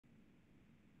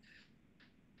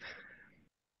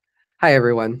Hi,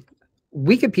 everyone.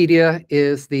 Wikipedia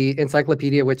is the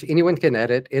encyclopedia which anyone can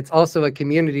edit. It's also a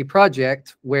community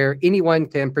project where anyone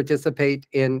can participate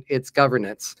in its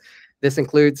governance. This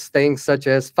includes things such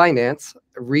as finance.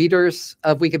 Readers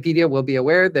of Wikipedia will be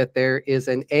aware that there is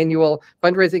an annual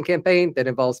fundraising campaign that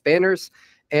involves banners,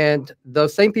 and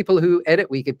those same people who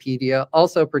edit Wikipedia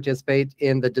also participate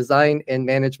in the design and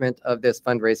management of this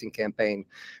fundraising campaign.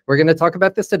 We're going to talk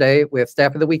about this today with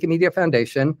staff of the Wikimedia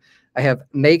Foundation. I have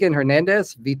Megan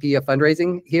Hernandez, VP of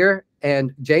Fundraising here,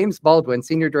 and James Baldwin,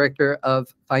 Senior Director of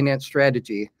Finance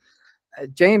Strategy.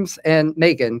 James and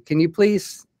Megan, can you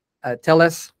please tell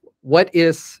us what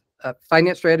is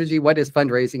finance strategy, what is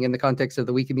fundraising in the context of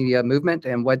the Wikimedia movement,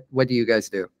 and what do you guys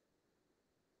do?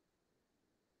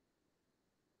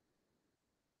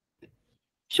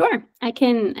 Sure, I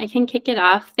can kick it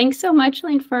off. Thanks so much,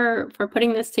 Lane, for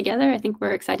putting this together. I think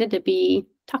we're excited to be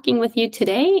talking with you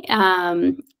today,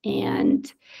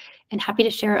 and happy to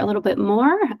share a little bit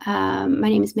more. My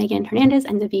name is Megan Hernandez.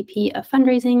 I'm the VP of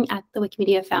Fundraising at the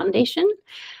Wikimedia Foundation.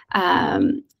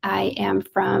 I am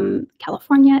from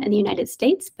California in the United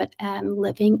States, but am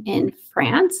living in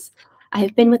France.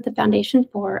 I've been with the foundation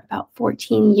for about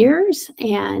 14 years,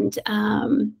 and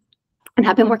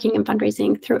have been working in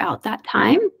fundraising throughout that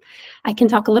time. I can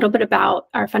talk a little bit about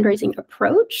our fundraising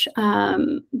approach.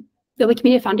 The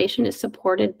Wikimedia Foundation is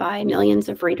supported by millions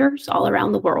of readers all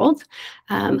around the world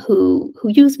who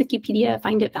use Wikipedia,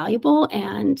 find it valuable,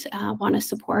 and want to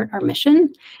support our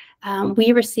mission.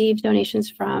 We receive donations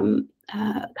from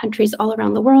countries all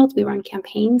around the world. We run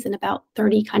campaigns in about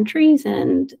 30 countries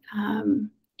and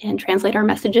translate our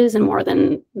messages in more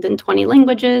than 20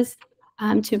 languages.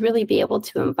 To really be able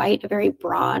to invite a very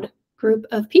broad group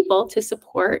of people to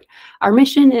support our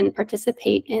mission and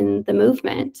participate in the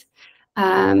movement.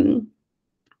 Our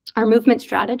movement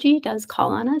strategy does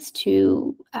call on us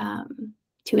to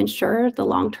ensure the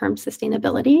long-term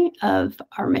sustainability of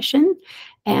our mission.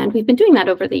 And we've been doing that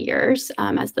over the years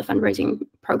as the fundraising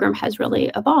program has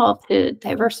really evolved to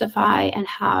diversify and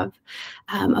have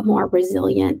a more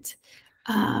resilient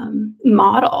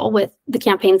model with the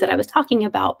campaigns that I was talking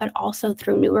about, but also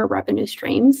through newer revenue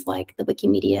streams like the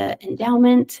Wikimedia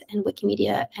Endowment and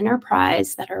Wikimedia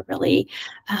Enterprise that are really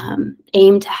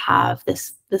aimed to have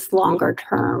this longer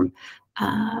term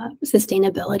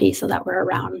sustainability so that we're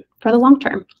around for the long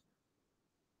term.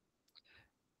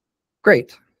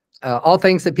 Great. All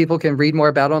things that people can read more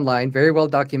about online, very well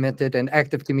documented, and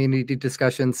active community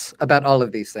discussions about all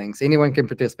of these things. Anyone can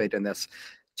participate in this.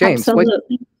 James,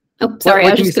 absolutely. Oh, sorry, I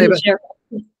was just going to share.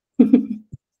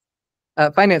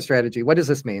 Finance strategy, what does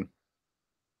this mean?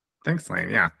 Thanks, Lane.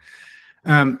 Yeah.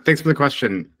 Thanks for the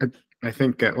question. I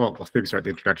think, well, let's maybe start the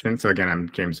introduction. So again,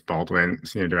 I'm James Baldwin,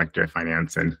 Senior Director of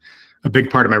Finance, and a big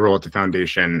part of my role at the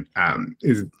foundation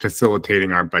is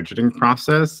facilitating our budgeting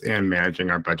process and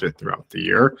managing our budget throughout the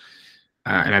year.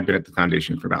 And I've been at the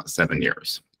foundation for about 7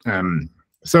 years.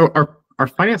 So our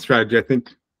finance strategy, I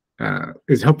think,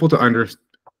 is helpful to understand.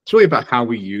 It's really about how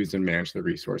we use and manage the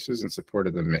resources in support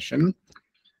of the mission.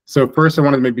 So first, I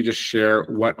wanted to maybe just share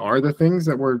what are the things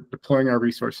that we're deploying our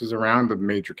resources around, the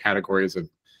major categories of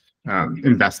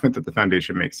investment that the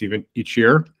foundation makes each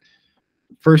year.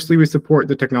 Firstly, we support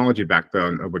the technology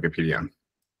backbone of Wikipedia.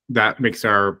 That makes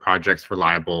our projects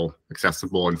reliable,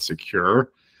 accessible, and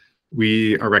secure.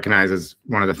 We are recognized as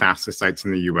one of the fastest sites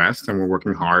in the US, and we're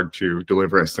working hard to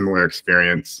deliver a similar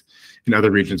experience in other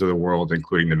regions of the world,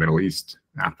 including the Middle East,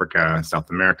 Africa, South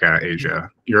America, Asia,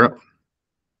 Europe.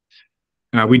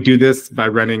 We do this by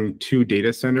running 2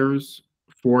 data centers,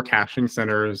 4 caching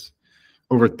centers,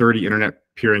 over 30 internet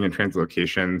peering and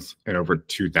translocations, and over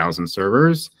 2,000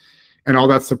 servers. And all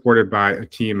that's supported by a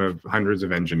team of hundreds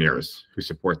of engineers who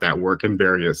support that work in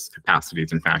various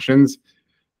capacities and fashions.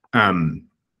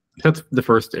 That's the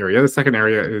first area. The second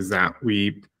area is that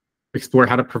we explore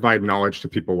how to provide knowledge to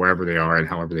people wherever they are and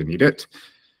however they need it.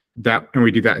 And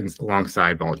we do that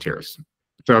alongside volunteers.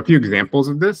 So a few examples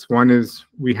of this. One is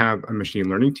we have a machine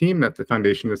learning team that the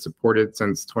foundation has supported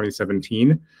since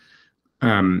 2017.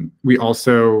 We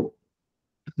also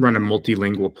run a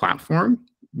multilingual platform.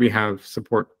 We have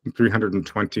support in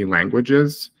 320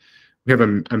 languages. We have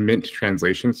a Mint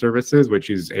translation services,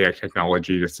 which is AI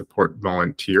technology to support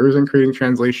volunteers in creating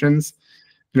translations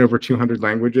in over 200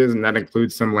 languages. And that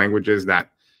includes some languages that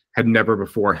had never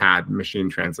before had machine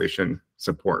translation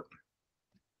support.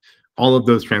 All of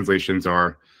those translations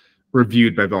are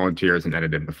reviewed by volunteers and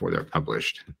edited before they're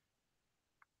published.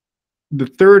 The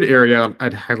third area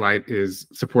I'd highlight is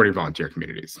supporting volunteer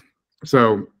communities.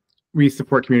 So we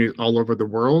support communities all over the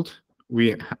world.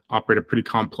 We operate a pretty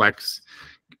complex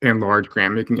and large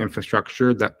grant-making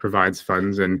infrastructure that provides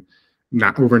funds in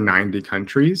not over 90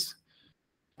 countries.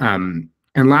 And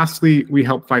lastly, we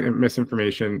help fight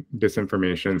misinformation,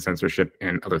 disinformation, censorship,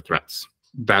 and other threats.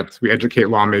 We educate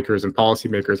lawmakers and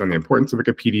policymakers on the importance of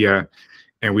Wikipedia,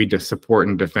 and we just support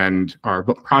and defend our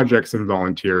projects and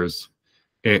volunteers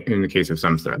in the case of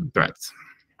some threats.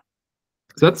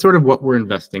 So that's sort of what we're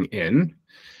investing in.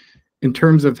 In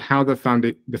terms of how the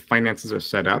finances are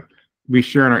set up, we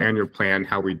share in our annual plan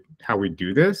how we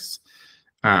do this.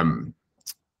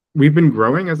 We've been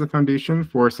growing as a foundation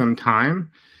for some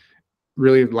time,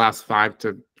 really the last 5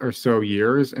 or so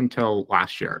years until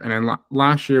last year. And then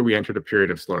last year, we entered a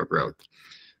period of slower growth.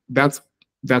 That's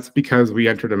because we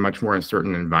entered a much more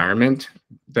uncertain environment,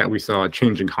 that we saw a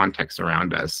change in context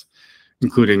around us,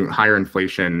 including higher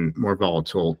inflation, more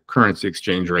volatile currency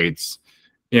exchange rates,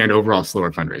 and overall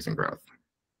slower fundraising growth.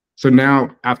 So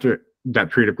now, after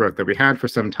that period of growth that we had for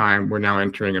some time, we're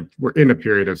in a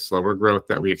period of slower growth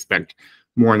that we expect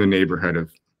more in the neighborhood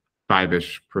of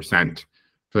 5-ish%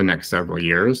 for the next several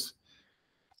years.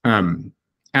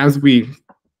 As we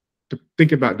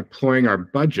think about deploying our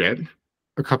budget,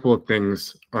 a couple of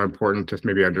things are important to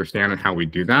maybe understand on how we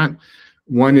do that.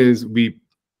 One is we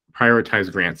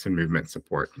prioritize grants and movement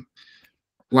support.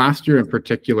 Last year in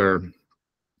particular,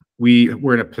 we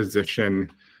were in a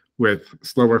position with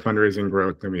slower fundraising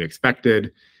growth than we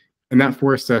expected, and that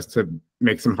forced us to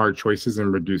make some hard choices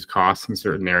and reduce costs in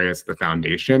certain areas of the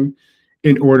foundation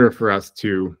in order for us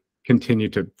to continue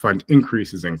to fund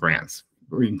increases in grants.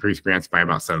 We increased grants by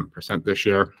about 7% this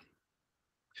year.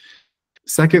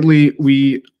 Secondly,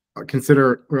 we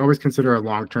always consider our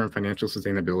long-term financial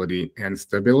sustainability and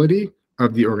stability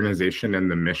of the organization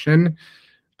and the mission.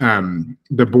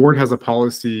 The board has a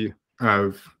policy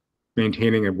of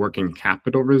maintaining a working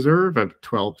capital reserve of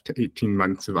 12 to 18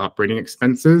 months of operating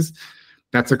expenses.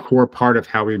 That's a core part of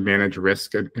how we manage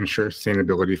risk and ensure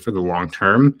sustainability for the long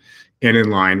term, and in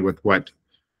line with what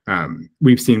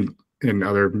we've seen in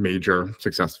other major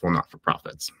successful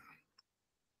not-for-profits.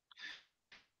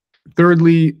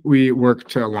 Thirdly, we work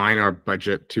to align our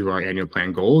budget to our annual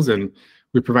plan goals, and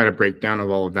we provide a breakdown of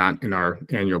all of that in our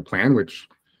annual plan, which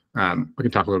we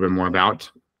can talk a little bit more about,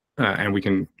 and we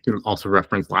can also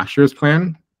reference last year's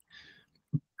plan.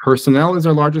 Personnel is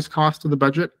our largest cost of the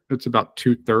budget. It's about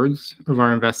 2/3 of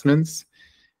our investments.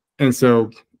 And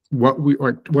so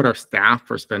what our staff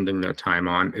are spending their time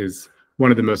on is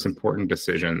one of the most important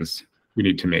decisions we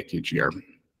need to make each year.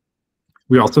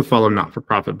 We also follow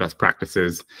not-for-profit best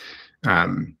practices.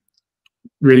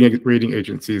 Rating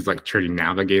agencies like Charity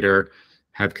Navigator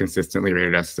have consistently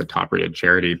rated us as a top-rated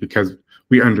charity because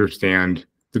we understand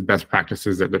the best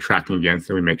practices that they're tracking against,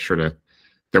 and we make sure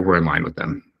that we're in line with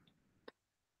them.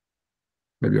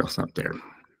 Maybe I'll stop there.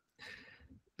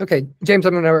 Okay, James,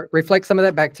 I'm going to reflect some of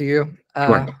that back to you.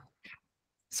 Sure.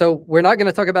 So we're not going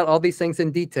to talk about all these things in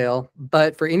detail,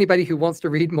 but for anybody who wants to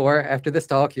read more after this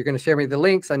talk, you're going to share me the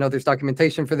links. I know there's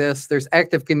documentation for this. There's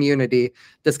active community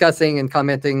discussing and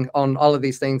commenting on all of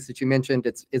these things that you mentioned.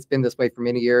 It's been this way for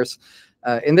many years.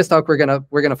 In this talk, we're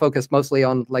gonna focus mostly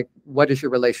on like what is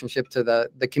your relationship to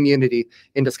the community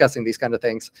in discussing these kind of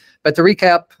things. But to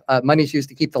recap, money is used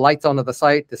to keep the lights on of the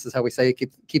site. This is how we say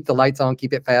keep the lights on,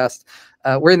 keep it fast.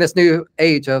 We're in this new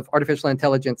age of artificial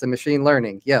intelligence and machine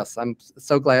learning. Yes, I'm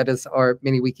so glad, as are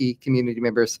many Wiki community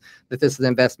members, that this is an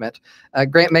investment.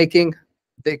 Grant making,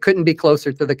 they couldn't be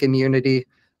closer to the community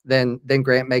than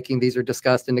grant making. These are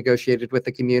discussed and negotiated with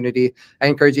the community. I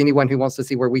encourage anyone who wants to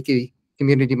see where Wiki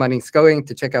community money is going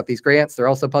to check out these grants. They're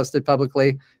also posted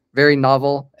publicly. Very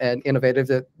novel and innovative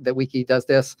that Wiki does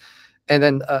this. And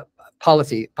then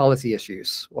policy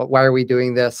issues. Why are we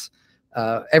doing this?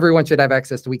 Everyone should have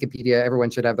access to Wikipedia.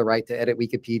 Everyone should have the right to edit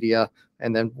Wikipedia.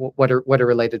 And then what are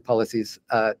related policies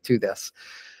to this?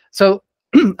 So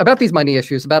about these money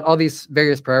issues, about all these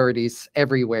various priorities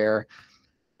everywhere,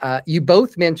 you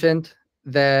both mentioned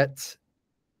that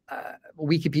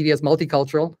Wikipedia is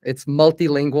multicultural, it's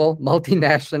multilingual,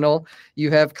 multinational. You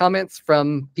have comments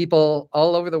from people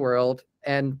all over the world,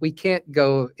 and we can't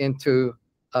go into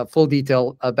full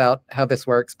detail about how this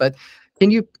works, but can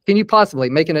you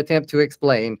possibly make an attempt to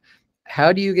explain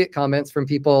how do you get comments from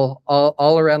people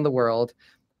all around the world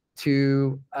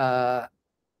to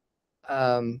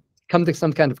come to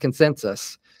some kind of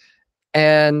consensus?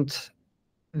 And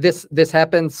this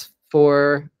happens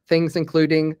for things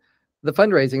including the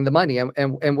fundraising, the money,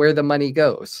 and where the money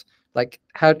goes. Like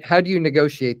how do you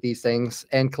negotiate these things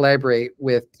and collaborate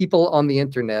with people on the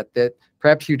internet that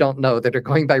perhaps you don't know, that are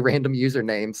going by random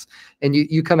usernames, and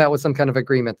you come out with some kind of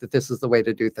agreement that this is the way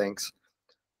to do things?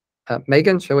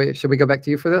 Megan, should we go back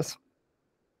to you for this?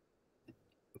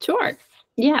 Sure.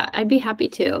 Yeah, I'd be happy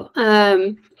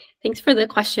to. Thanks for the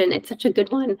question. It's such a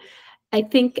good one. I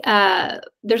think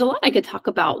there's a lot I could talk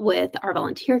about with our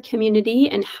volunteer community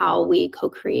and how we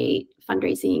co-create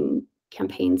fundraising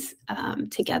campaigns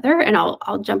together, and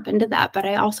I'll jump into that. But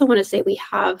I also want to say we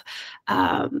have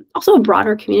also a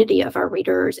broader community of our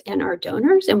readers and our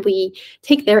donors, and we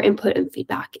take their input and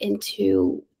feedback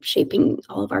into shaping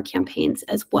all of our campaigns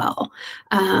as well.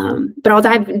 But I'll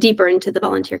dive deeper into the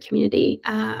volunteer community.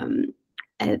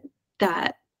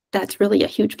 That's really a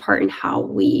huge part in how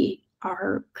we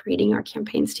are creating our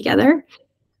campaigns together.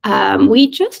 We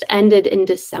just ended in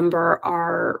December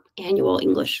our annual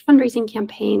English fundraising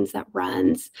campaigns that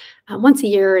runs once a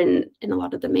year in a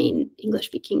lot of the main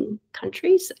English-speaking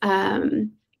countries.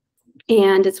 And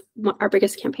it's our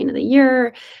biggest campaign of the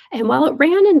year. And while it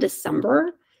ran in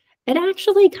December, it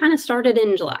actually kind of started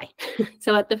in July.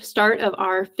 So at the start of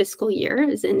our fiscal year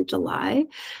is in July,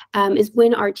 is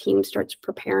when our team starts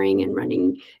preparing and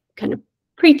running kind of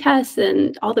pre-tests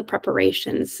and all the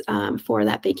preparations for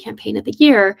that big campaign of the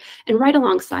year. And right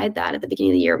alongside that, at the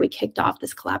beginning of the year, we kicked off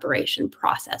this collaboration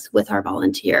process with our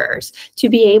volunteers to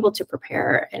be able to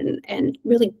prepare and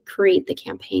really create the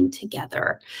campaign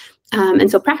together. And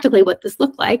so practically what this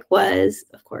looked like was,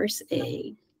 of course,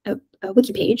 a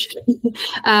wiki page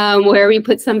where we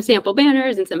put some sample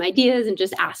banners and some ideas and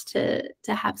just asked to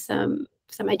have some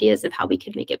ideas of how we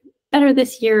could make it better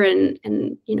this year,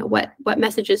 and you know what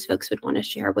messages folks would want to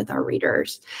share with our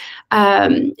readers.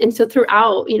 And so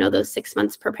throughout those 6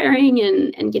 months preparing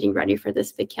and getting ready for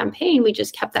this big campaign, we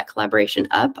just kept that collaboration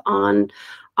up on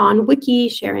Wiki,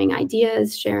 sharing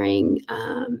ideas, sharing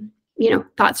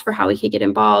thoughts for how we could get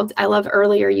involved. I love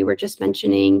earlier you were just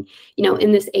mentioning,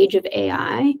 in this age of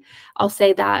AI, I'll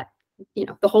say that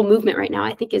the whole movement right now,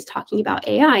 I think, is talking about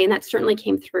AI, and that certainly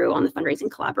came through on the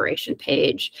fundraising collaboration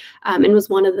page, and was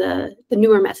one of the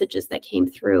newer messages that came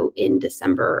through in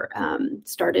December.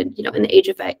 Started, in the age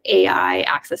of AI,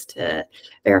 access to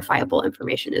verifiable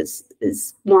information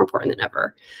is more important than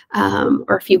ever,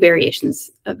 or a few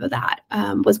variations of that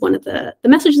was one of the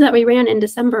messages that we ran in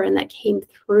December, and that came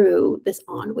through this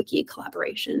on Wiki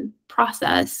collaboration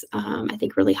process. I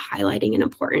think really highlighting an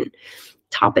important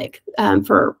topic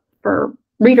for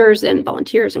readers and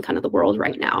volunteers and kind of the world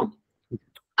right now.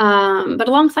 But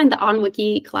alongside the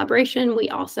OnWiki collaboration, we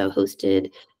also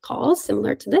hosted calls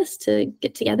similar to this to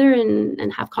get together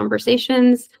and have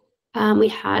conversations. We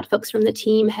had folks from the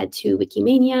team head to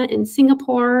Wikimedia in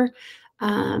Singapore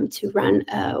to run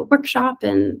a workshop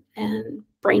and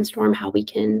brainstorm how we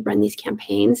can run these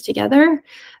campaigns together.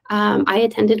 I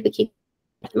attended Wiki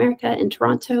North America in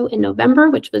Toronto in November,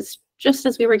 which was just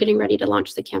as we were getting ready to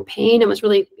launch the campaign. It was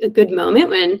really a good moment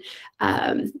when,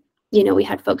 we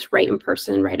had folks right in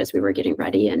person, right as we were getting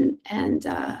ready,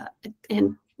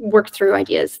 and worked through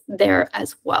ideas there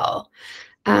as well.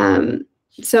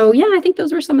 So yeah, I think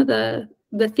those were some of the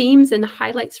themes and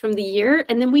highlights from the year.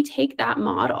 And then we take that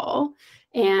model,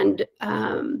 and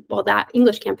while that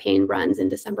English campaign runs in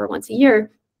December once a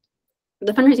year,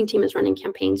 the fundraising team is running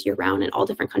campaigns year-round in all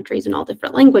different countries and all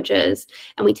different languages.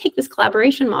 And we take this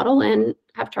collaboration model and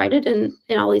have tried it in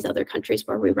all these other countries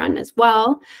where we run as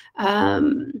well.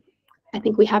 I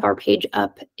think we have our page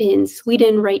up in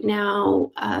Sweden right now.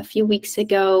 A few weeks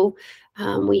ago,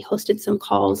 we hosted some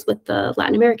calls with the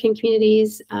Latin American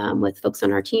communities, with folks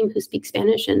on our team who speak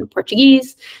Spanish and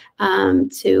Portuguese,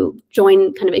 to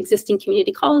join kind of existing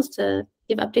community calls to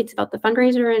give updates about the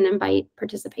fundraiser and invite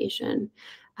participation.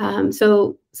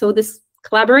 So this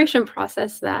collaboration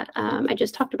process that I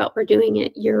just talked about, we're doing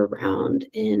it year-round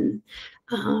in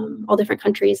all different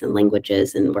countries and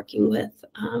languages, and working with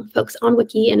folks on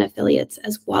Wiki and affiliates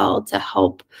as well to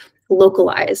help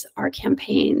localize our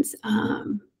campaigns,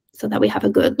 so that we have a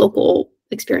good local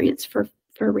experience for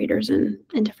readers in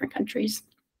different countries.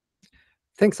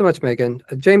 Thanks so much, Megan.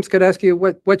 James, could I ask you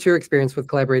what's your experience with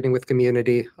collaborating with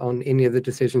community on any of the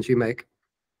decisions you make?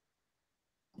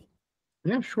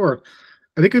 Yeah, sure.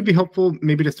 I think it would be helpful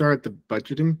maybe to start at the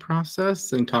budgeting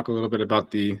process and talk a little bit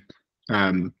about the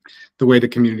way the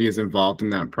community is involved in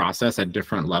that process at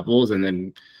different levels, and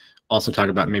then also talk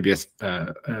about maybe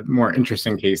a more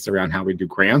interesting case around how we do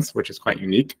grants, which is quite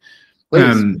unique.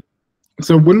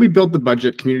 So when we build the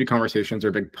budget, community conversations are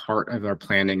a big part of our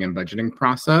planning and budgeting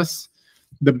process.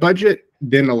 The budget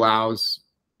then allows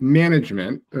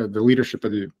management, the leadership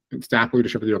of the staff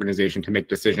leadership of the organization, to make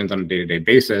decisions on a day-to-day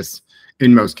basis.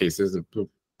 In most cases, the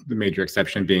major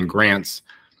exception being grants.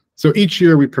 So each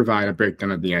year we provide a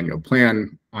breakdown of the annual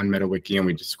plan on MetaWiki, and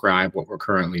we describe what we're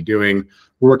currently doing.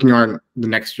 We're working on the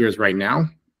next year's right now.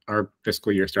 Our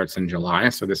fiscal year starts in July,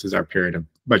 so this is our period of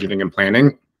budgeting and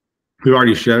planning. We've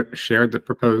already shared the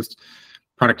proposed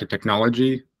product and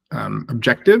technology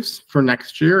objectives for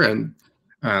next year, and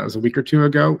it was a week or two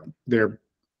ago. They're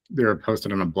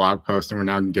posted on a blog post, and we're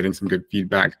now getting some good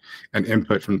feedback and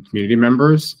input from community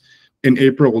members. In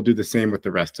April, we'll do the same with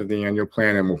the rest of the annual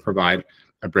plan, and we'll provide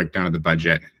a breakdown of the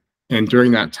budget. And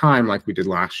during that time, like we did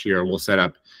last year, we'll set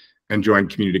up and join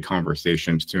community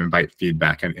conversations to invite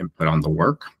feedback and input on the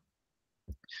work.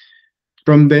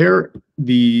 From there,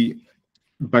 the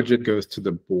budget goes to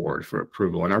the board for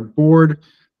approval, and our board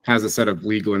has a set of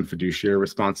legal and fiduciary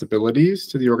responsibilities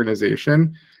to the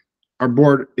organization. Our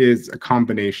board is a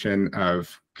combination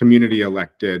of community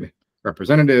elected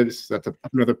representatives. That's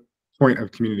another point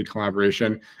of community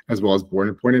collaboration, as well as board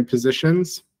appointed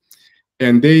positions.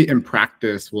 And they, in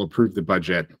practice, will approve the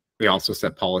budget. They also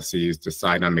set policies,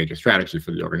 decide on major strategy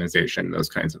for the organization, those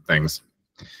kinds of things.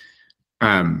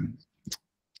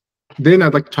 Then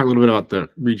I'd like to talk a little bit about the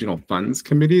regional funds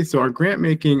committee. So our grant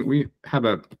making, we've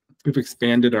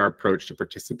expanded our approach to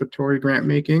participatory grant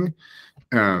making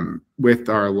with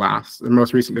our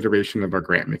most recent iteration of our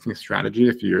grant making strategy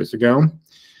a few years ago.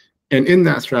 And in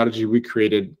that strategy, we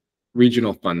created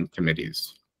regional fund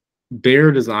committees.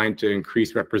 They're designed to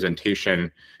increase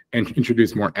representation and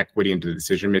introduce more equity into the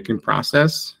decision-making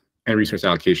process and resource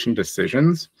allocation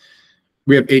decisions.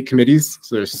 We have 8 committees,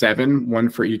 so there's 7, one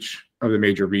for each of the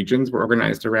major regions we're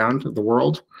organized around the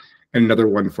world, and another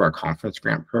one for our conference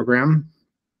grant program.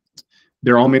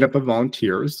 They're all made up of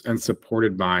volunteers and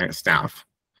supported by staff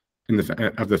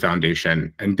of the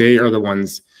foundation, and they are the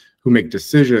ones who make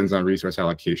decisions on resource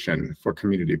allocation for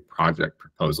community project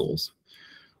proposals.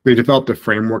 We developed a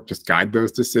framework to guide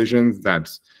those decisions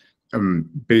that's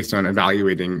based on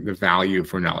evaluating the value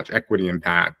for knowledge equity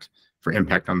impact, for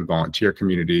impact on the volunteer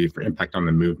community, for impact on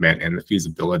the movement, and the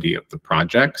feasibility of the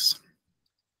projects.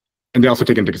 And they also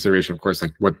take into consideration, of course,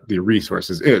 like what the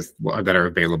resources that are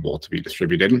available to be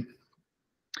distributed.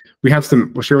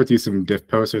 We'll share with you some diff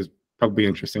posts. It's probably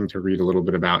interesting to read a little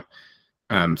bit about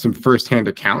some firsthand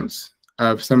accounts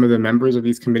of some of the members of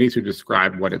these committees who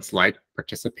describe what it's like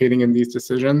participating in these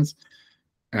decisions.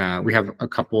 We have a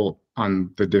couple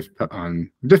on the diff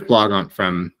blog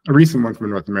from a recent one from a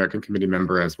North American committee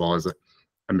member, as well as a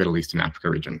Middle East and Africa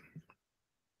region.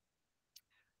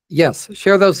 Yes,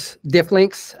 share those diff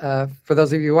links. For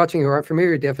those of you watching who aren't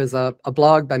familiar, diff is a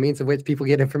blog by means of which people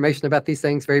get information about these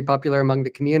things, very popular among the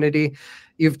community.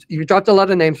 You've dropped a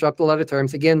lot of names, dropped a lot of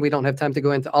terms. Again, we don't have time to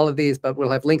go into all of these, but we'll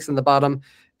have links in the bottom.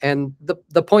 And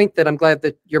the point that I'm glad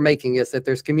that you're making is that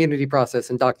there's community process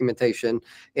and documentation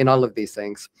in all of these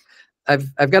things.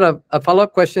 I've got a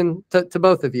follow-up question to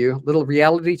both of you, little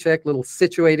reality check, little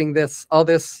situating all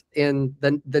this in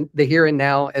the here and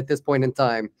now at this point in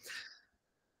time.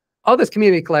 All this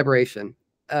community collaboration,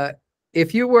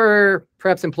 if you were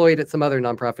perhaps employed at some other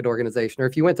nonprofit organization, or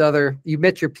if you you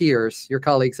met your peers, your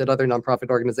colleagues at other nonprofit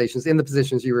organizations in the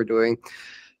positions you were doing,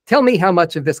 tell me how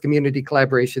much of this community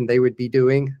collaboration they would be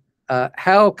doing.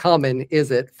 How common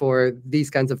is it for these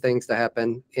kinds of things to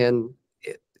happen in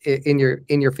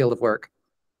your field of work?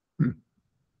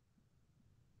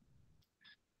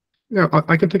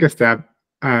 I can take a stab.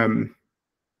 I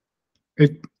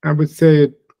would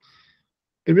say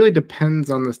it really depends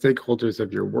on the stakeholders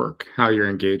of your work, how you're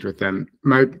engaged with them.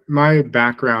 My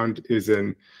background is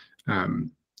in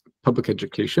public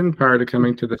education prior to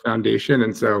coming to the foundation,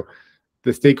 and so the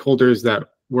stakeholders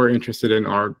that we're interested in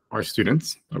are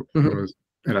students. I was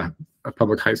at a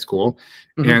public high school,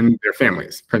 and their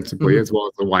families principally, as well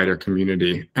as the wider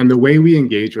community. And the way we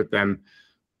engage with them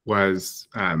was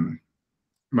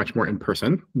much more in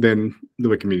person than the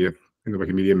Wikimedia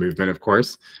movement, of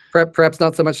course. Perhaps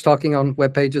not so much talking on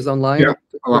web pages online. Yeah,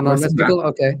 a lot less of that.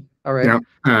 Okay, all right.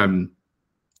 Yeah.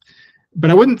 But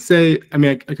I wouldn't say, I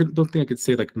mean, don't think I could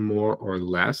say like more or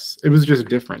less. It was just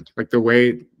different. Like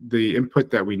the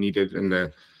input that we needed and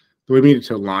the way we needed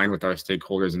to align with our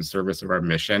stakeholders in service of our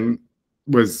mission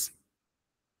was,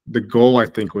 the goal I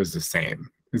think was the same.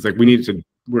 It's like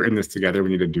we're in this together.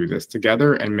 We need to do this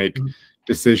together and make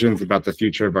decisions about the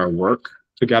future of our work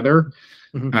together.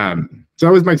 So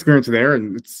that was my experience there,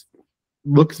 and it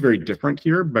looks very different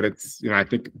here, but I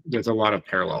think there's a lot of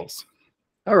parallels.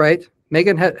 All right,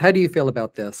 Megan, how do you feel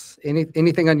about this?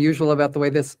 Anything unusual about the way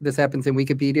this happens in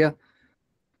Wikipedia?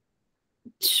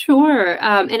 Sure,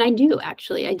 and I do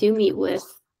meet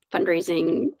with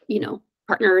fundraising,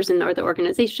 partners and other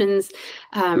organizations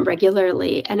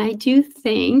regularly, and I do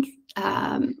think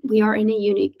we are in a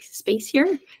unique space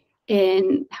here.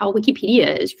 In how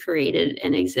Wikipedia is created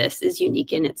and exists is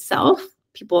unique in itself.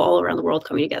 People all around the world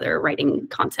coming together, writing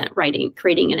content,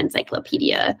 creating an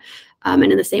encyclopedia, and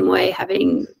in the same way,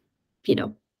 having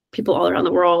people all around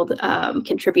the world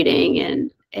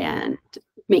contributing and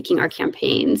making our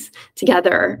campaigns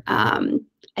together,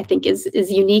 I think is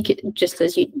unique, just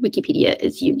as Wikipedia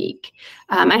is unique.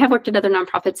 I have worked at other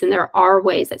nonprofits, and there are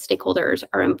ways that stakeholders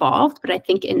are involved, but I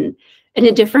think in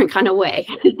a different kind of way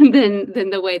than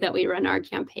the way that we run our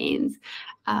campaigns.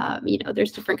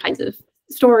 There's different kinds of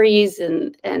stories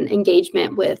and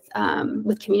engagement with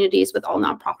communities, with all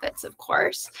nonprofits, of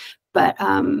course. But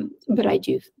I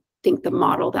do think the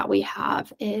model that we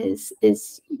have is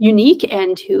unique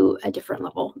and to a different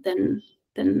level than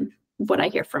what I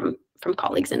hear from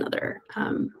colleagues in other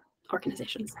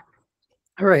organizations.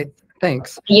 All right,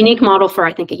 thanks. A unique model for,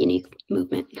 I think, a unique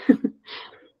movement.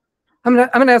 I'm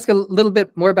gonna ask a little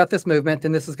bit more about this movement,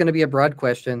 and this is going to be a broad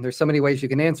question. There's so many ways you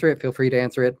can answer it. Feel free to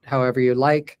answer it however you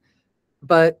like.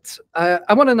 But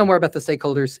I want to know more about the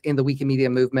stakeholders in the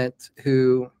Wikimedia movement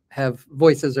who have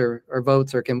voices or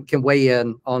votes or can weigh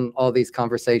in on all these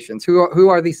conversations. Who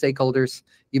are these stakeholders?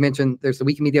 You mentioned there's the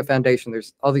Wikimedia Foundation.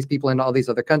 There's all these people in all these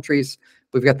other countries.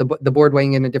 We've got the board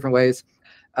weighing in different ways.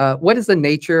 What is the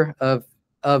nature of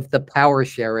the power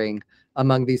sharing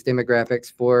among these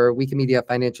demographics for Wikimedia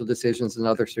financial decisions and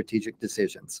other strategic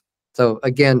decisions? So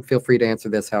again, feel free to answer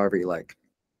this however you like.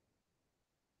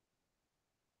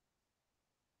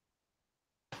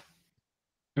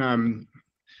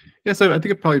 Yeah, so I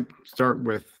think I'd probably start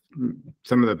with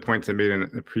some of the points I made in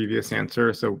the previous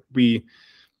answer. So the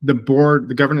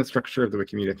governance structure of the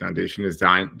Wikimedia Foundation is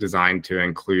designed to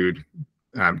include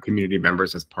community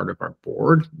members as part of our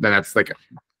board. Then that's like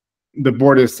the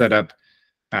board is set up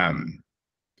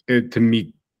to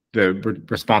meet the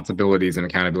responsibilities and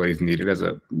accountabilities needed as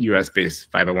a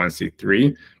US-based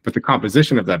 501c3. But the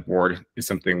composition of that board is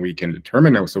something we can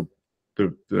determine. Also,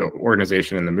 the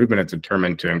organization and the movement is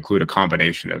determined to include a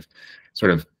combination of sort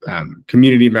of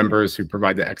community members who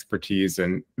provide the expertise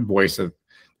and voice of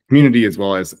community, as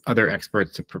well as other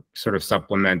experts to sort of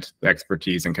supplement the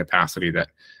expertise and capacity that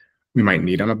we might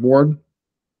need on a board.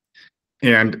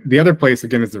 And the other place,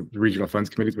 again, is the regional funds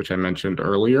committees, which I mentioned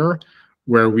earlier,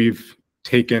 where we've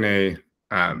taken a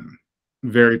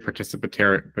very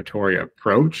participatory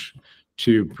approach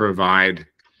to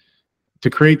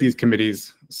create these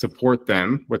committees, support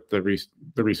them with the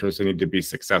resources they need to be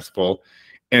successful,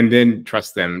 and then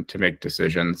trust them to make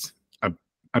decisions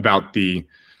about the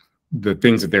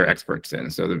things that they're experts in.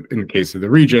 So in the case of the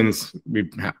regions, we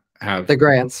have the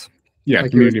grants. Yeah,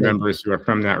 like community members who are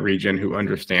from that region who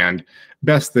understand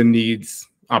best the needs,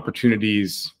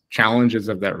 opportunities, challenges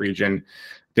of that region.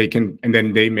 And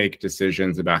then they make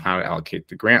decisions about how to allocate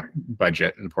the grant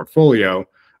budget and portfolio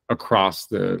across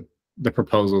the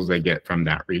proposals they get from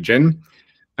that region,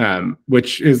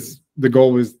 which is the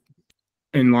goal is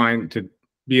to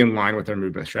be in line with our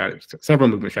movement strategy, several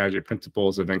movement strategy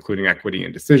principles of including equity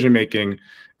in decision making,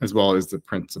 as well as the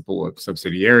principle of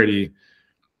subsidiarity,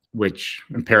 which,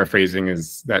 I'm paraphrasing,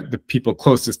 is that the people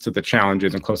closest to the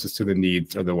challenges and closest to the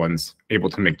needs are the ones able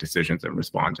to make decisions and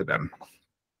respond to them.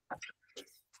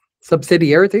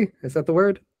 Subsidiarity, is that the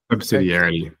word?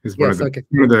 Subsidiarity is one of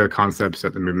the concepts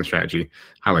that the movement strategy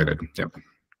highlighted. Yep.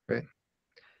 Great.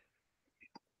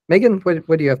 Megan,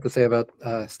 what do you have to say about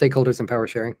stakeholders and power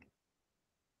sharing?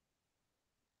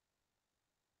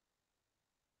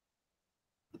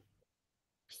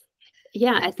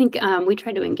 Yeah, I think we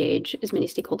try to engage as many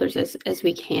stakeholders as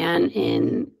we can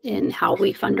in how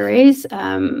we fundraise.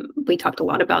 We talked a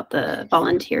lot about the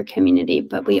volunteer community,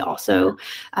 but we also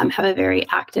have a very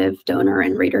active donor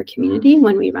and reader community.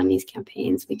 When we run these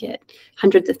campaigns, we get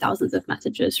hundreds of thousands of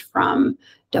messages from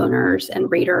donors and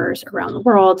readers around the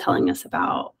world telling us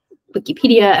about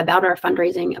Wikipedia, about our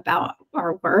fundraising, about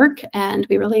our work, and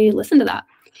we really listen to that.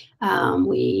 How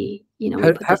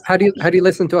do you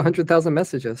listen to 100,000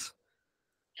 messages?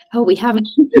 Oh, we have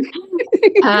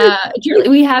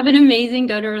we have an amazing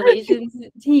donor relations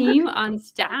team on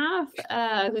staff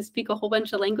who speak a whole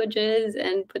bunch of languages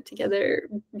and put together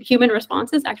human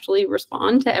responses, actually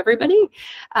respond to everybody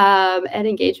and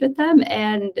engage with them.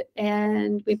 And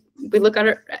we look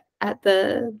at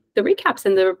the recaps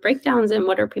and the breakdowns and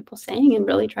what are people saying and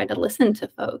really try to listen to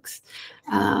folks,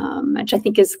 which I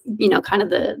think is, kind of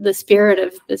the spirit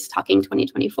of this Talking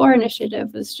 2024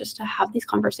 initiative, is just to have these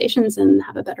conversations and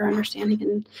have a better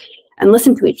understanding and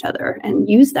listen to each other and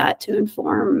use that to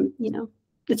inform,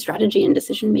 the strategy and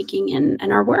decision making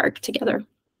and our work together.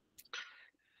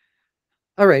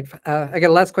 All right, I got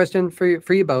a last question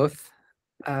for you both,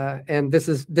 and this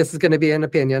is going to be an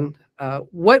opinion.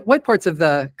 What parts of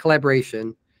the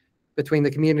collaboration between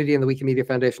the community and the Wikimedia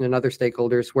Foundation and other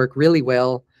stakeholders work really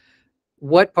well?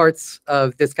 What parts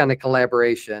of this kind of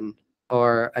collaboration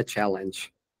are a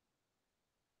challenge?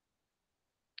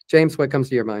 James, what comes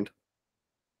to your mind?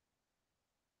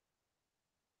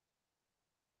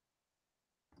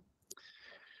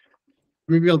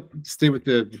 maybe I'll stay with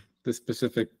the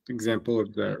specific example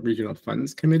of the regional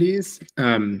funds committees.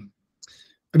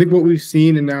 I think what we've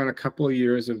seen in now in a couple of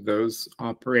years of those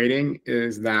operating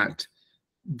is that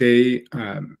they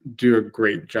do a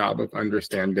great job of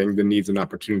understanding the needs and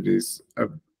opportunities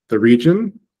of the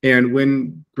region. And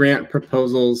when grant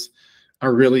proposals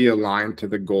are really aligned to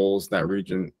the goals that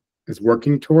region is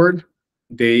working toward,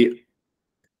 they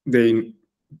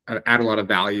add a lot of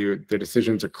value. The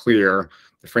decisions are clear.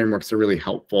 The frameworks are really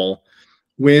helpful.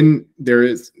 When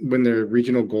the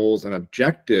regional goals and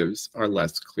objectives are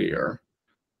less clear,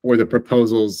 or the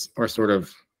proposals are sort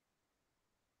of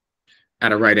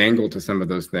at a right angle to some of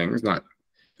those things, they're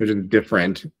just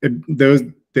different.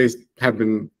 They have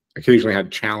been occasionally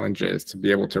had challenges to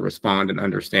be able to respond and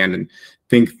understand and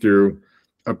think through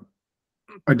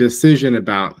a decision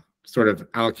about sort of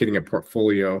allocating a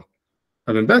portfolio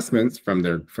of investments from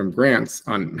grants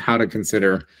on how to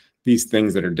consider these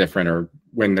things that are different or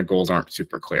when the goals aren't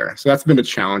super clear. So that's been a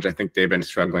challenge I think they've been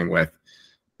struggling with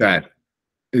that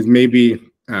is maybe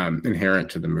inherent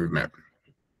to the movement.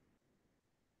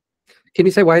 Can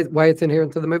you say why it's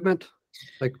inherent to the movement?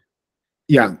 Like,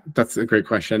 yeah, that's a great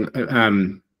question.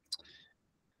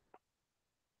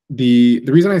 The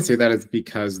reason I say that is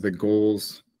because the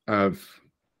goals of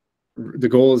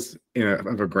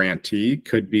a grantee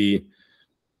could be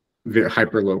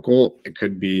hyper local, it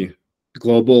could be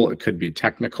global, it could be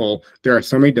technical. There are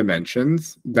so many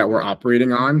dimensions that we're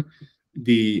operating on.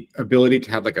 The ability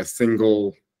to have like a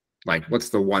single, like what's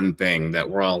the one thing that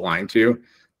we're all aligned to,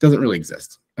 doesn't really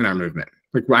exist in our movement.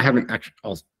 Like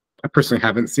I personally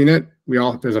haven't seen it.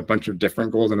 There's a bunch of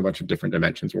different goals and a bunch of different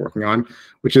dimensions we're working on,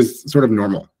 which is sort of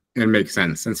normal and makes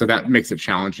sense. And so that makes it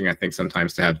challenging, I think,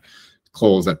 sometimes to have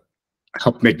goals that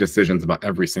help make decisions about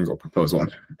every single proposal.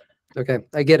 Okay,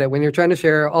 I get it. When you're trying to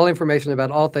share all information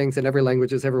about all things in every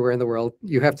languages everywhere in the world,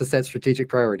 you have to set strategic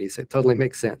priorities. It totally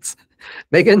makes sense.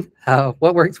 Megan,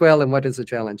 what works well and what is a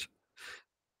challenge?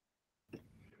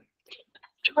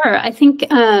 Sure. I think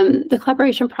the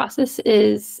collaboration process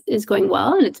is going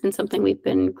well, and it's been something we've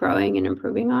been growing and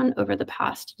improving on over the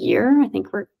past year. I think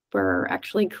we're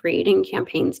actually creating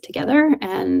campaigns together,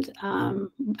 and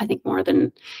I think more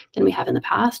than we have in the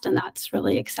past, and that's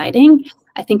really exciting.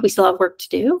 I think we still have work to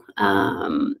do.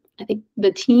 I think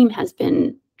the team has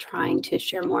been trying to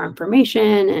share more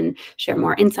information and share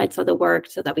more insights of the work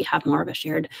so that we have more of a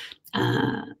shared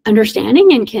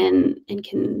understanding and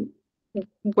can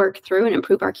work through and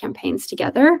improve our campaigns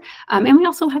together. And we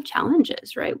also have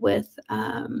challenges, right, with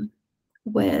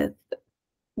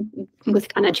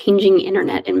kind of changing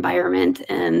internet environment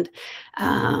and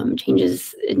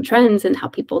changes in trends and how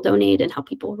people donate and how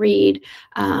people read.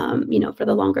 For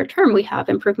the longer term, we have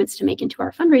improvements to make into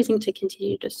our fundraising to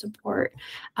continue to support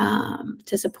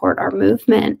our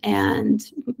movement,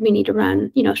 and we need to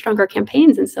run stronger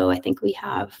campaigns. And so I think we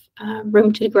have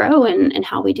room to grow in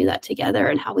how we do that together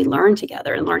and how we learn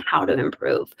together and learn how to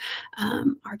improve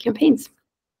our campaigns.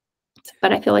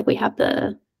 But I feel like we have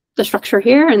the structure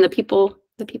here and the people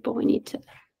we need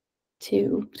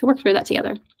to work through that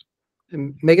together.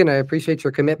 And Megan, I appreciate your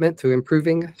commitment to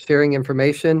improving sharing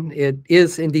information. It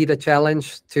is indeed a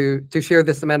challenge to share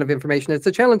this amount of information. It's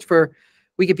a challenge for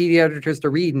Wikipedia editors to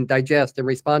read and digest and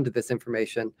respond to this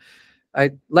information.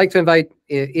 I'd like to invite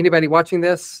anybody watching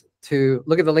this to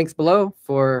look at the links below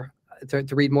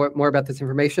to read more about this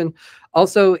information.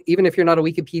 Also, even if you're not a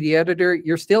Wikipedia editor,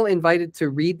 you're still invited to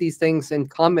read these things and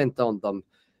comment on them.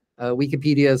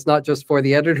 Wikipedia is not just for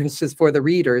the editors, it's for the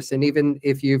readers. And even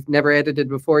if you've never edited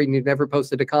before and you've never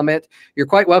posted a comment, you're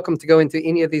quite welcome to go into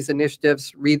any of these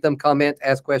initiatives, read them, comment,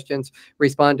 ask questions,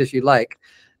 respond as you like.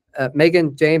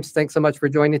 Megan, James, thanks so much for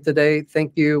joining today.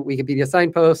 Thank you, Wikipedia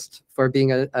Signpost, for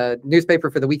being a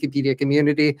newspaper for the Wikipedia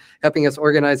community, helping us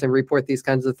organize and report these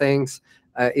kinds of things.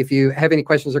 If you have any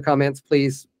questions or comments,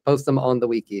 please post them on the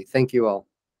wiki. Thank you all.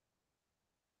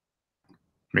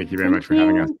 Thank you very much for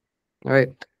having us. All right.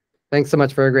 Thanks so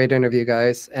much for a great interview,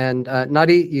 guys. And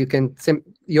Nadi,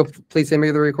 you'll please send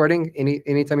me the recording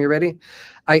anytime you're ready.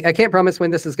 I can't promise when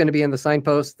this is going to be in the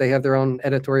Signpost. They have their own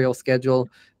editorial schedule,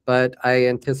 but I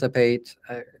anticipate,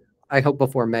 I hope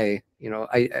before May.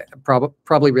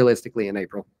 Probably realistically in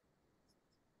April.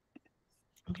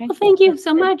 Okay. Well, thank you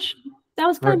so much. That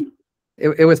was fun.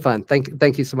 It was fun.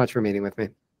 Thank you so much for meeting with me.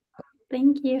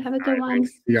 Thank you. Have a good one.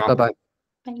 Thanks. Bye-bye.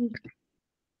 Bye.